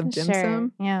experience of dim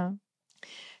sum. Yeah.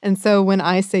 And so when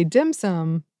I say dim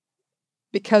sum,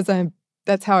 because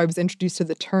that's how I was introduced to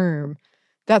the term,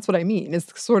 that's what I mean.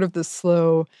 It's sort of the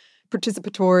slow,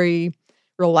 participatory,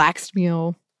 relaxed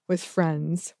meal with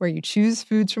friends where you choose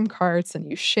foods from carts and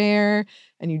you share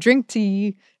and you drink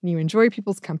tea and you enjoy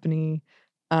people's company.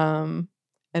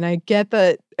 And I get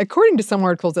that, according to some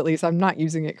articles at least, I'm not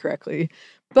using it correctly.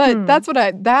 But that's what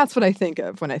I think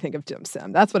of when I think of dim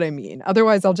sum. That's what I mean.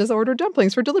 Otherwise, I'll just order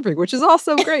dumplings for delivery, which is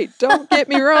also great. Don't get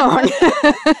me wrong.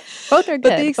 Both are good.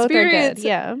 But the experience, Both are good.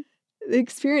 Yeah. the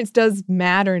experience does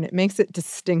matter and it makes it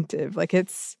distinctive. Like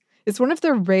it's one of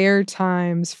the rare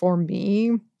times for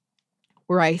me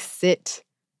where I sit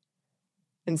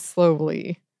and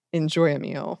slowly enjoy a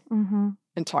meal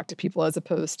and talk to people as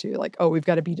opposed to like, oh, we've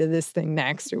got to be to this thing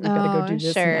next or we've got to go do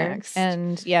this next.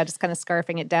 And yeah, just kind of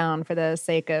scarfing it down for the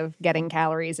sake of getting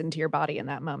calories into your body in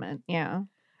that moment. Yeah.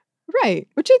 Right.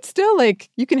 Which it's still like,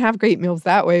 you can have great meals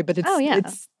that way, but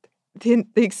it's the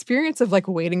experience of like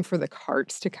waiting for the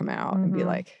carts to come out and be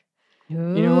like, you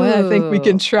know what? I think we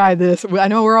can try this. I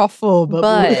know we're all full,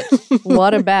 but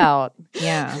what about?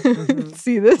 Yeah.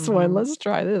 See this one. Let's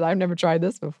try this. I've never tried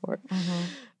this before.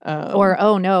 Or,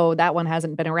 oh no, that one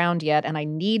hasn't been around yet and I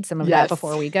need some of that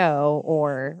before we go.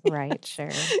 Or, right, sure.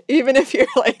 Even if you're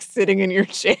like sitting in your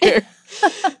chair.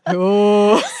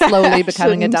 Slowly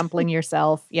becoming a dumpling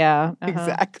yourself. Yeah.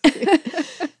 Exactly.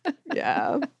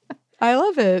 Yeah. I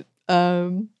love it.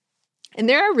 And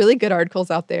there are really good articles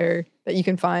out there that you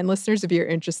can find, listeners, if you're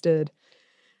interested,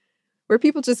 where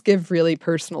people just give really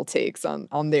personal takes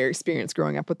on their experience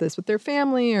growing up with this with their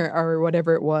family or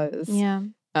whatever it was. Yeah.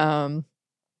 And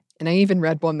I even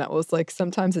read one that was like,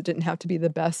 sometimes it didn't have to be the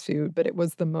best food, but it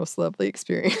was the most lovely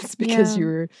experience because you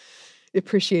were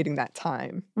appreciating that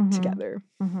time together.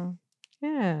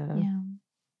 Yeah.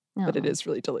 But it is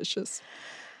really delicious.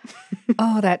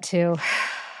 Oh, that too.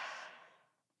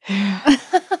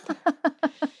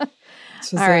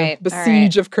 All right. The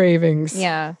siege of cravings.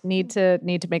 Yeah. Need to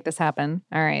make this happen.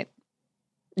 All right.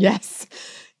 Yes.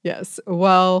 Yes.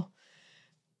 Well,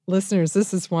 listeners,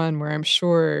 this is one where I'm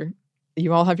sure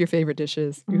you all have your favorite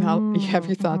dishes. You have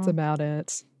your thoughts about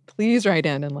it. Please write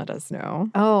in and let us know.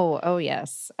 Oh,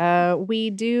 yes. We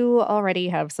do already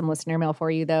have some listener mail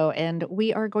for you, though, and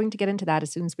we are going to get into that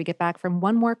as soon as we get back from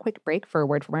one more quick break for a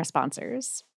word from our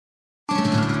sponsors.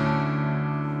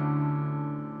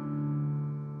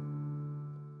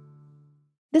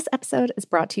 This episode is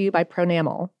brought to you by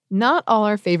Pronamel. Not all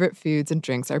our favorite foods and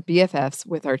drinks are BFFs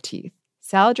with our teeth.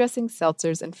 Salad dressings,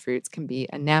 seltzers, and fruits can be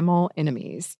enamel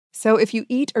enemies. So if you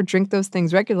eat or drink those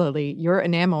things regularly, your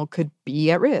enamel could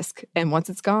be at risk. And once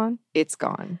it's gone, it's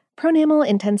gone. Pronamel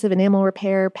Intensive Enamel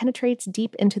Repair penetrates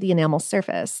deep into the enamel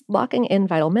surface, locking in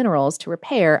vital minerals to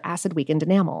repair acid-weakened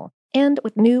enamel. And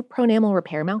with new Pronamel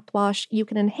Repair mouthwash, you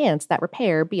can enhance that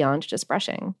repair beyond just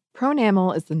brushing.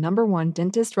 Pronamel is the #1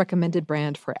 dentist-recommended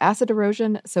brand for acid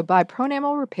erosion, so buy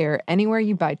Pronamel Repair anywhere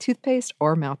you buy toothpaste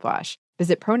or mouthwash.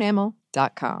 Visit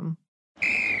pronamel.com.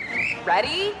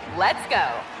 Ready? Let's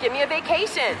go. Give me a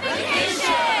vacation.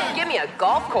 Vacation! Give me a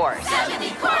golf course. 70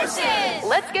 courses!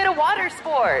 Let's get a water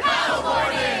sport.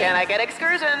 Paddleboarding! Can I get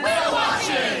excursions? Whale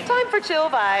watching! Time for chill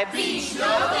vibes. Beach yoga!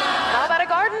 How about a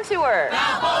garden tour?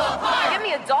 Balboa Park! Give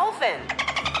me a dolphin.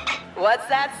 What's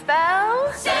that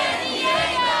spell? San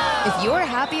Diego! If you're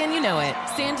happy and you know it,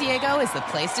 San Diego is the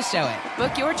place to show it.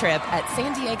 Book your trip at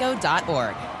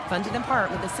sandiego.org. Funded in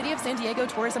part with the City of San Diego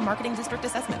Tourism Marketing District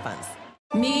Assessment Funds.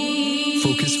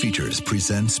 Focus Features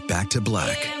presents Back to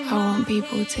Black. I want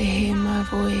people to hear my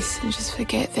voice and just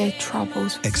forget their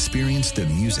troubles. Experience the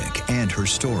music and her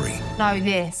story. Know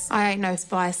this. I ain't no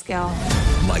Spice Girl.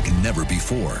 Like never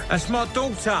before. That's my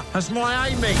daughter. That's my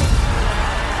Amy.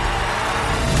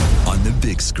 On the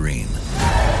big screen.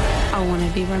 I want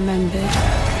to be remembered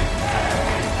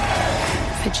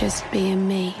for just being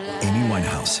me. Amy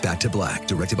Winehouse, Back to Black,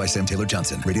 directed by Sam Taylor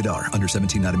Johnson. Rated R, under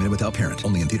 17, not a minute without parent.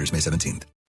 Only in theaters May 17th.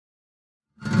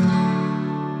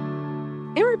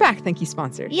 And we're back. Thank you,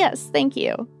 sponsors. Yes, thank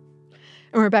you. And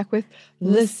we're back with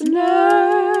Listener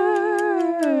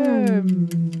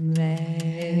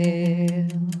Mail.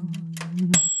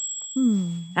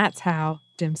 That's how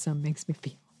dim sum makes me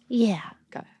feel. Yeah.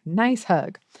 Got a nice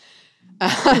hug.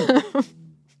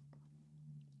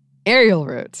 Ariel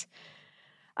wrote,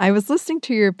 I was listening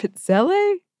to your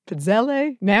Pizzelle?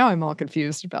 Now I'm all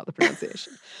confused about the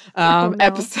pronunciation.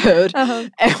 Episode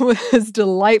and was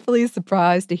delightfully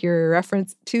surprised to hear a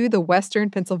reference to the Western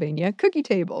Pennsylvania cookie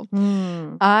table.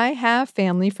 I have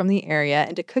family from the area,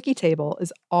 and a cookie table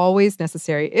is always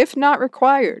necessary, if not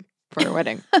required, for a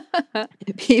wedding.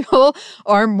 People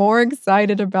are more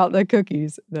excited about the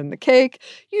cookies than the cake,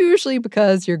 usually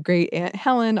because your great Aunt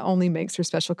Helen only makes her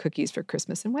special cookies for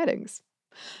Christmas and weddings.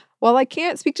 While I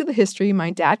can't speak to the history,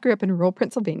 my dad grew up in rural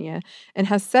Pennsylvania and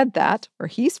has said that, where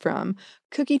he's from,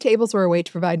 cookie tables were a way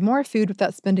to provide more food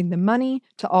without spending the money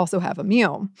to also have a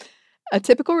meal. A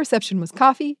typical reception was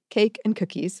coffee, cake, and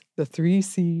cookies, the 3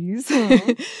 C's.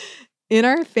 In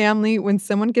our family, when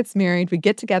someone gets married, we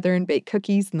get together and bake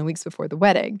cookies in the weeks before the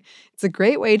wedding. It's a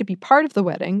great way to be part of the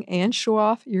wedding and show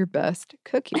off your best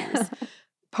cookies.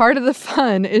 Part of the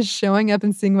fun is showing up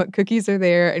and seeing what cookies are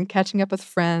there and catching up with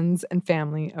friends and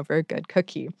family over a good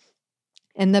cookie.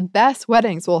 And the best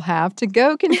weddings will have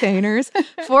to-go containers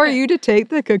for you to take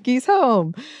the cookies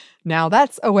home. Now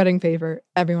that's a wedding favor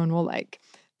everyone will like.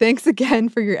 Thanks again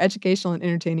for your educational and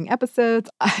entertaining episodes.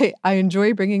 I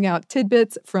enjoy bringing out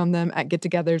tidbits from them at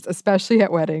get-togethers, especially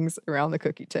at weddings around the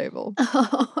cookie table.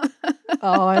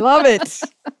 Oh, I love it.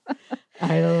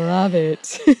 I love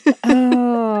it.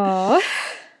 Oh.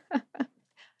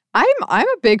 I'm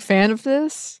a big fan of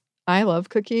this. I love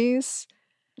cookies.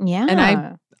 Yeah.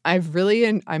 And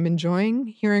I'm enjoying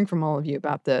hearing from all of you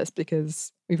about this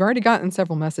because we've already gotten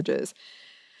several messages.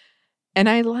 And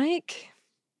I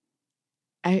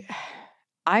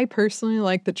personally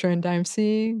like the trend I'm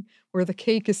seeing where the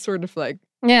cake is sort of like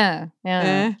Yeah.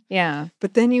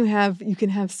 But then you can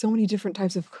have so many different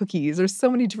types of cookies. There's so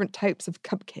many different types of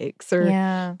cupcakes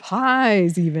or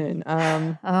pies even.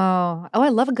 I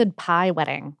love a good pie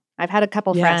wedding. I've had a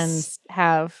couple friends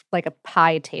have like a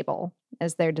pie table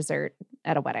as their dessert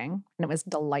at a wedding, and it was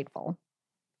delightful.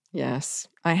 Yes,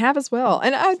 I have as well.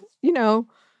 And I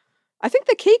think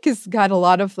the cake has got a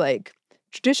lot of like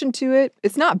tradition to it.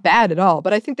 It's not bad at all,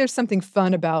 but I think there's something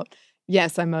fun about,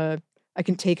 yes, I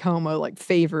can take home a like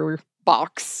favor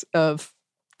box of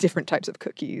different types of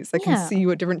cookies. I can see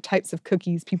what different types of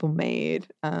cookies people made.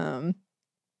 Because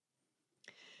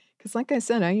like I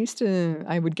said,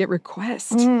 I would get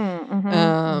requests.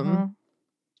 And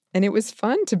it was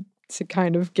fun to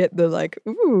kind of get the like,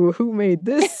 ooh, who made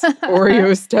this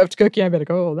Oreo stuffed cookie? I'd be like,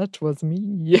 oh, that was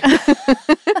me.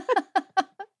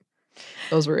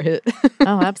 Those were a hit.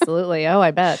 Oh, absolutely. Oh,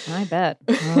 I bet.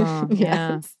 Oh,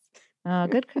 yeah. Yes. Oh,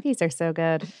 good cookies are so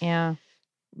good. Yeah.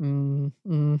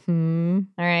 Mm-hmm.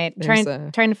 All right.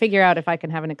 Trying to figure out if I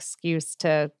can have an excuse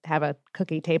to have a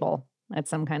cookie table at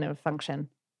some kind of function.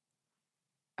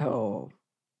 Oh,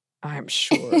 I'm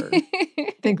sure.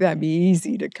 I think that'd be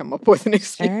easy to come up with an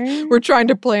excuse. Sure. We're trying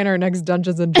to plan our next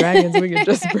Dungeons and Dragons. We could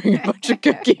just bring a bunch of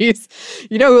cookies.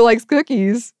 You know who likes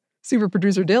cookies? Super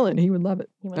producer Dylan. He would love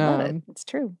it. He would love it. It's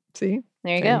true. See?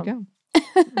 There you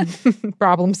go.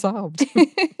 Problem solved.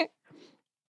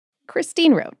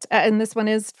 Christine wrote, and this one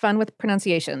is fun with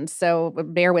pronunciation, so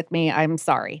bear with me. I'm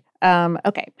sorry.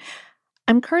 Okay.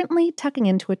 I'm currently tucking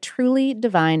into a truly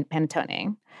divine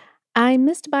panettone. I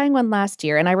missed buying one last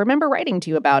year, and I remember writing to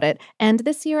you about it, and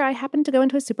this year I happened to go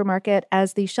into a supermarket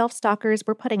as the shelf stockers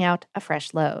were putting out a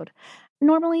fresh load.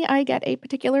 Normally, I get a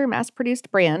particular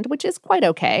mass-produced brand, which is quite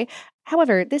okay.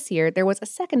 However, this year there was a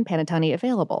second panettone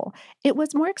available. It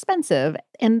was more expensive,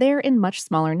 and they're in much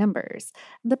smaller numbers.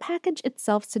 The package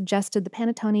itself suggested the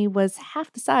panettone was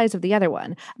half the size of the other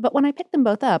one, but when I picked them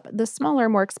both up, the smaller,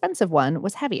 more expensive one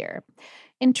was heavier.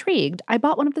 Intrigued, I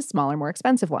bought one of the smaller, more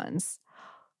expensive ones.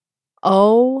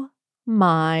 Oh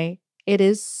my, it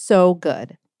is so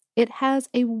good. It has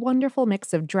a wonderful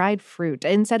mix of dried fruit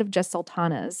instead of just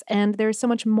sultanas, and there's so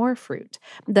much more fruit.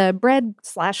 The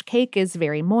bread/cake is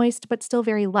very moist, but still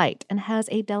very light, and has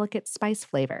a delicate spice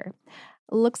flavor.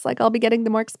 Looks like I'll be getting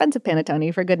the more expensive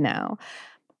panettone for good now.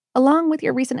 Along with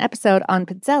your recent episode on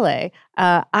pizzelle,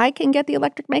 I can get the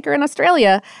electric maker in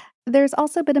Australia. There's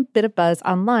also been a bit of buzz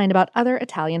online about other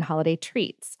Italian holiday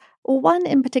treats. One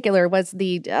in particular was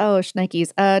the,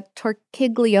 shnikes,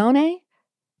 torciglione?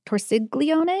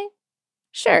 Torciglione?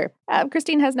 Sure.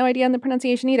 Christine has no idea on the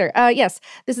pronunciation either. Yes,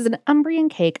 this is an Umbrian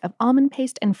cake of almond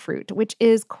paste and fruit, which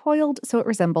is coiled so it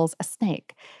resembles a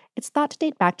snake. It's thought to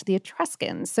date back to the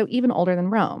Etruscans, so even older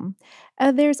than Rome.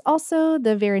 There's also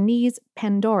the Veronese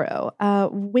Pandoro,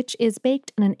 which is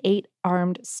baked in an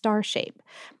 8-armed star shape.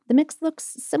 The mix looks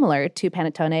similar to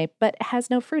panettone, but has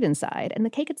no fruit inside, and the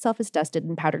cake itself is dusted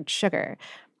in powdered sugar.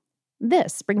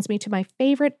 This brings me to my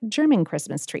favorite German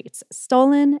Christmas treats,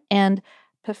 Stollen and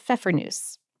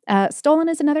Pfeffernuss. Stollen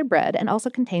is another bread and also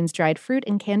contains dried fruit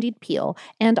and candied peel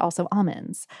and also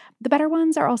almonds. The better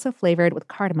ones are also flavored with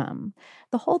cardamom.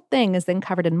 The whole thing is then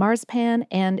covered in marzipan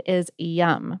and is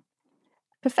yum.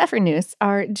 Pfeffernuss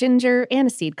are ginger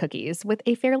aniseed cookies with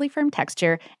a fairly firm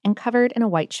texture and covered in a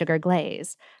white sugar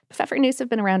glaze. Pfeffernuss have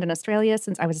been around in Australia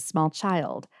since I was a small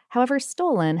child. However,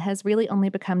 Stollen has really only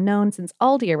become known since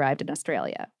Aldi arrived in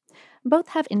Australia. Both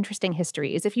have interesting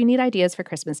histories if you need ideas for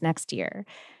Christmas next year.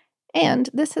 And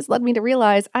this has led me to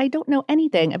realize I don't know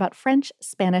anything about French,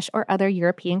 Spanish, or other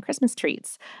European Christmas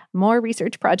treats. More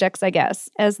research projects, I guess,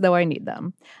 as though I need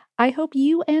them. I hope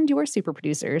you and your super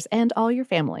producers and all your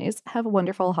families have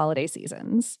wonderful holiday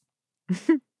seasons.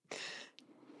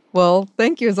 Well,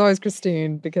 thank you as always,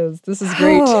 Christine, because this is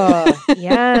great.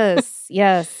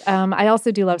 Yes. I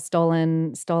also do love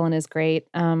Stollen. Stollen is great.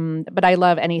 But I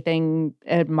love anything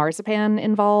marzipan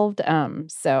involved.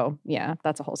 So yeah,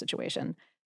 that's a whole situation.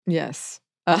 Yes.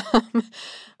 I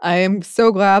am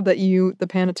so glad that the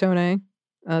panettone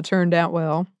turned out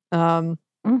well. And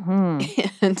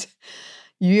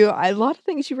a lot of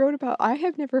things you wrote about I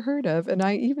have never heard of. And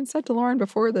I even said to Lauren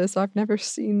before this, I've never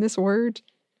seen this word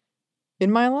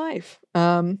in my life.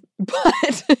 But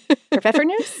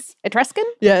Pfeffernuss? Etruscan?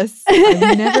 Yes.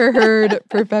 I've never heard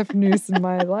Pfeffernuss in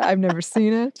my life. I've never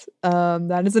seen it.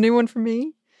 That is a new one for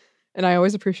me. And I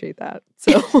always appreciate that.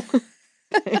 So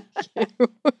thank you.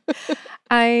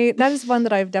 That is one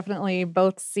that I've definitely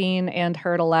both seen and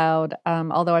heard aloud.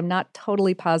 Although I'm not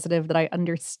totally positive that I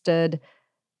understood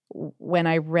when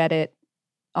I read it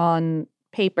on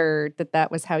paper that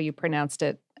was how you pronounced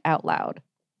it out loud.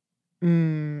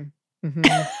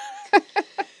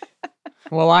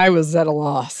 Well, I was at a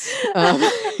loss.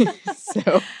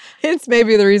 So it's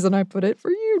maybe the reason I put it for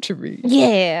you to read.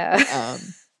 Yeah.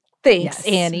 Thanks, yes.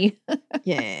 Annie.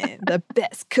 Yeah, the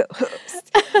best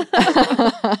co-host.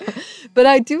 But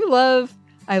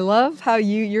I love how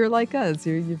you're like us.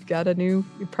 You've got new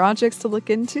projects to look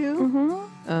into,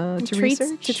 to Treats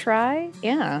research. to try.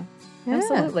 Yeah,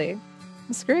 absolutely.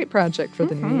 It's a great project for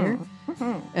the new year.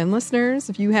 And listeners,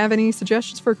 if you have any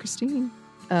suggestions for Christine,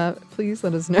 please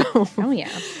let us know. Oh, yeah.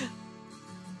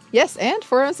 Yes, and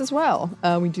for us as well.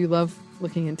 We do love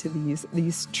looking into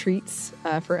these treats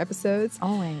for episodes.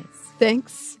 Always.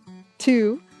 Thanks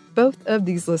to both of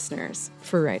these listeners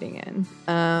for writing in.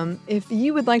 If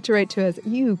you would like to write to us,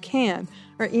 you can.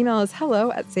 Our email is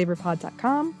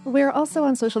hello@savorpod.com. We're also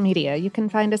on social media. You can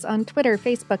find us on Twitter,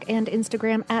 Facebook, and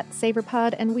Instagram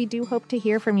 @SavorPod, and we do hope to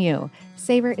hear from you.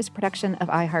 Savor is a production of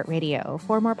iHeartRadio.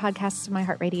 For more podcasts from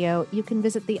iHeartRadio, you can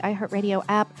visit the iHeartRadio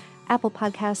app, Apple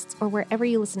Podcasts, or wherever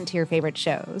you listen to your favorite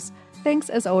shows. Thanks,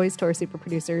 as always, to our super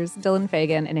producers, Dylan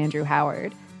Fagan and Andrew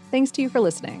Howard. Thanks to you for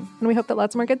listening, and we hope that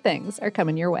lots more good things are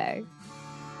coming your way.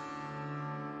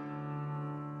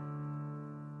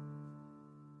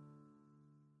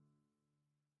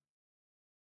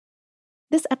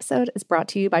 This episode is brought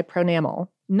to you by Pronamel.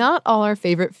 Not all our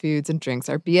favorite foods and drinks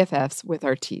are BFFs with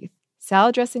our teeth.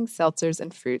 Salad dressings, seltzers,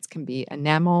 and fruits can be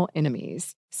enamel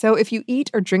enemies. So if you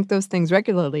eat or drink those things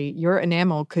regularly, your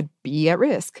enamel could be at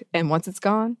risk. And once it's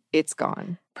gone, it's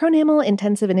gone. Pronamel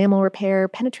Intensive Enamel Repair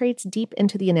penetrates deep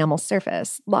into the enamel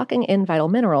surface, locking in vital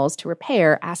minerals to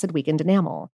repair acid-weakened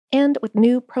enamel. And with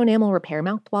new Pronamel Repair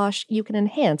mouthwash, you can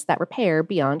enhance that repair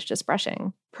beyond just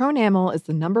brushing. Pronamel is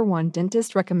the #1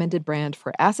 dentist-recommended brand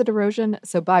for acid erosion,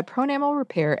 so buy Pronamel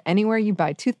Repair anywhere you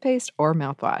buy toothpaste or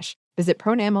mouthwash. Visit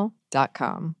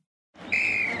pronamel.com.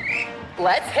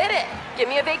 Let's hit it. Give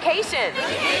me a vacation.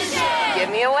 Give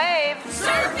me a wave.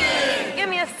 Surfing. Give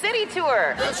me a city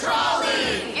tour. The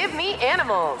trolley. Give me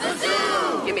animals. The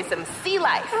zoo. Give me some sea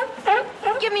life.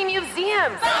 Give me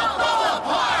museums. Balboa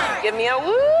Park. Give me a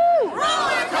woo.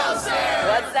 Roller coaster.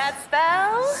 What's that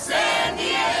spell? San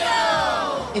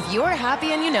Diego. If you're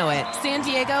happy and you know it, San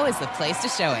Diego is the place to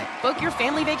show it. Book your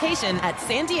family vacation at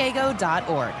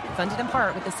sandiego.org. Funded in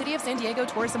part with the City of San Diego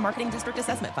Tourism Marketing District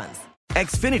Assessment Funds.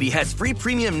 Xfinity has free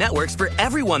premium networks for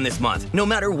everyone this month, no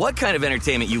matter what kind of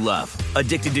entertainment you love.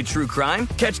 Addicted to true crime?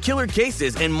 Catch killer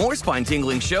cases and more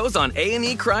spine-tingling shows on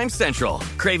A&E Crime Central.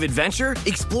 Crave adventure?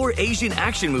 Explore Asian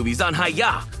action movies on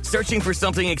Hi-Ya. Searching for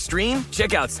something extreme?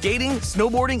 Check out skating,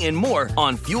 snowboarding, and more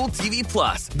on Fuel TV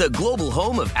Plus, the global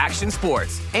home of action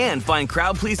sports. And find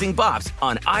crowd-pleasing bops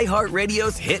on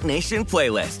iHeartRadio's Hit Nation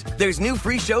playlist. There's new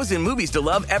free shows and movies to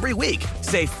love every week.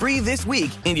 Say free this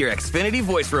week in your Xfinity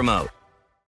voice remote.